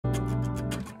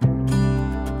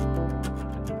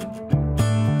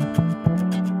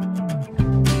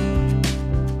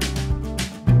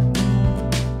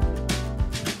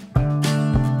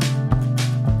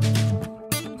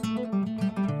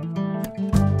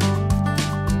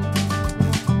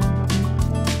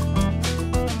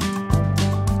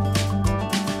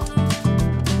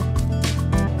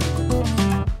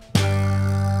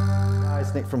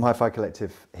from HiFi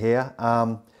Collective here.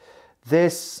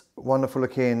 This wonderful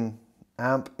looking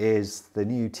amp is the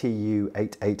new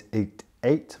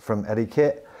TU-8888 from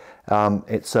Elekit.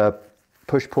 It's a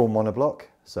push-pull monoblock,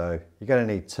 so you're going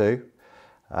to need two.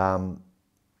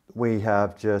 We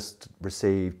have just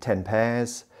received 10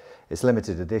 pairs. It's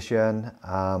limited edition.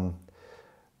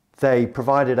 They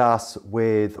provided us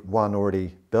with one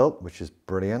already built, which is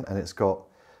brilliant, and it's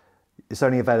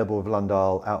only available with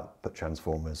Lundal output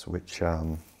transformers, which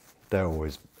they're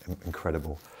always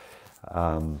incredible.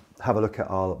 Have a look at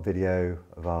our video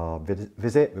of our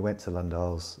visit. We went to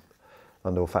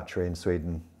Lundal factory in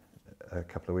Sweden a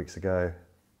couple of weeks ago.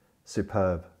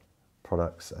 Superb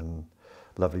products and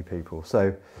lovely people.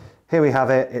 So here we have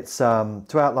it. It's to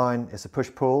outline, it's a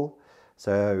push-pull.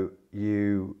 So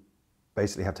you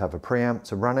basically have to have a preamp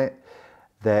to run it.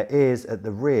 There is at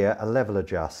the rear a level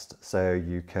adjust, so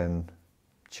you can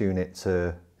tune it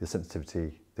to the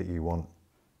sensitivity that you want,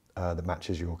 that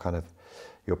matches your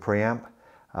preamp.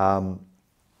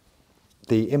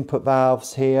 The input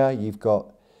valves here, you've got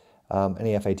an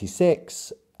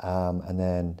EF86, and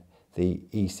then the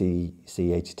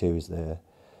ECC82 is the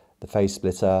phase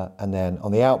splitter, and then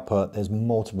on the output there's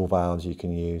multiple valves you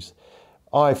can use.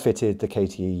 I fitted the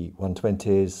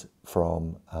KT120s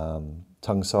from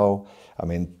Tungsol. I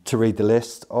mean, to read the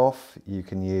list off, you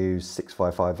can use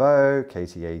 6550,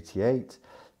 KT88,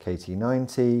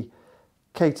 KT90,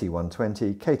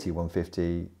 KT120,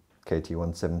 KT150,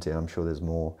 KT170, and I'm sure there's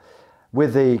more.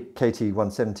 With the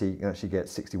KT170, you can actually get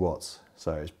 60 watts,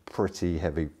 so it's pretty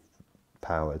heavy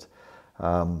powered.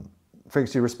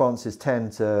 Frequency response is 10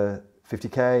 to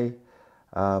 50k,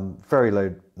 very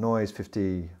low noise,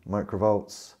 50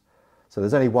 microvolts. So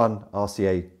there's only one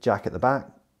RCA jack at the back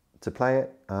to play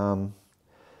it, and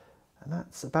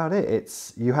that's about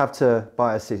it. You have to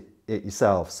bias it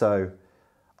yourself, so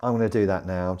I'm going to do that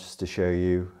now just to show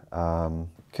you.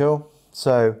 Cool.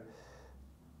 So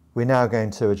we're now going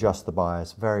to adjust the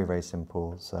bias. Very, very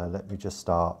simple. So let me just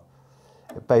start.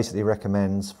 It basically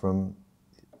recommends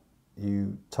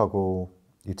you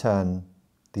turn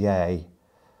the A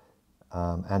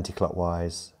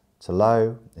anti-clockwise to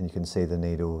low, and you can see the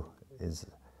needle is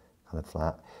kind of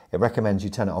flat. It recommends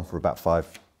you turn it on for about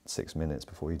 5-6 minutes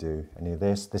before you do any of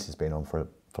this. This has been on for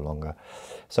longer.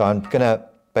 So I'm going to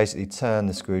basically turn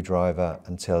the screwdriver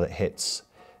until it hits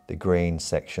the green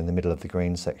section, the middle of the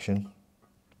green section.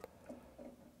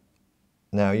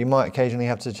 Now you might occasionally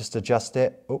have to just adjust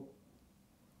it. Oh,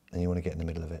 and you want to get in the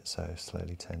middle of it, so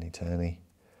slowly turny.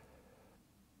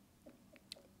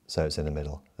 So it's in the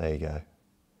middle, there you go.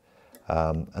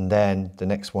 And then the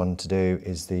next one to do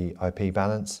is the IP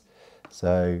balance.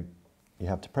 So you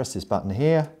have to press this button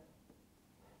here,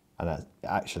 and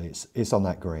actually it's on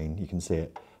that green, you can see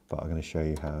it, but I'm going to show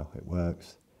you how it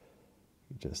works.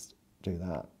 You just do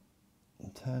that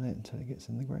and turn it until it gets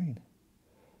in the green.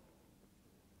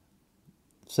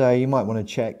 So you might want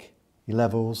to check your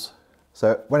levels.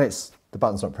 So when the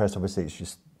button's not pressed, obviously it's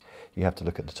just, you have to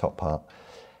look at the top part,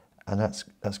 and that's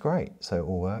great. So it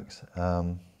all works.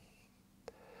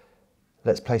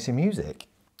 Let's play some music.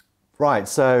 Right,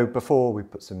 so before we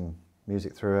put some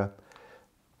music through her,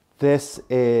 this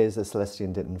is a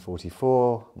Celestion Denton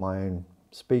 44, my own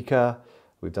speaker.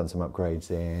 We've done some upgrades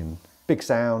in big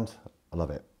sound. I love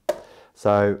it.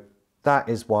 So that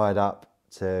is wired up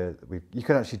to, you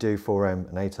can actually do 4 ohm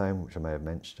and 8 ohm, which I may have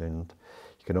mentioned.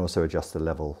 You can also adjust the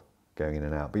level going in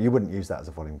and out, but you wouldn't use that as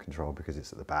a volume control because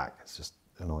it's at the back. It's just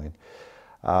annoying.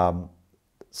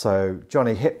 So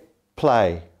Johnny, hit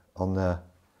play on the...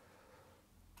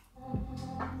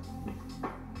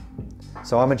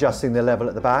 So I'm adjusting the level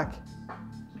at the back.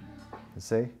 You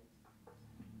see?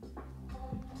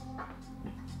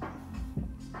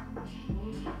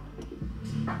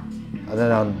 And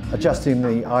then I'm adjusting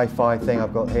the HiFi thing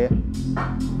I've got here.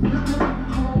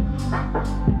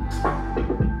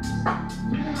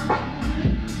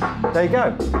 There you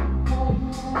go.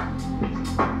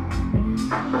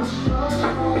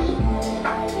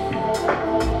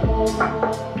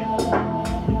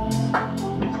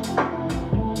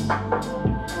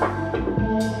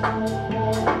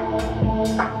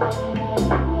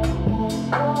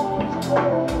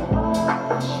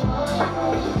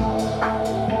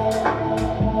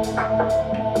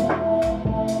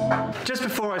 Just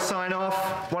before I sign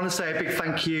off, I want to say a big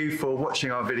thank you for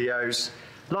watching our videos.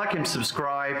 Like and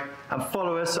subscribe, and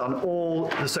follow us on all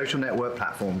the social network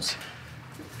platforms.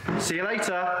 See you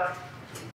later.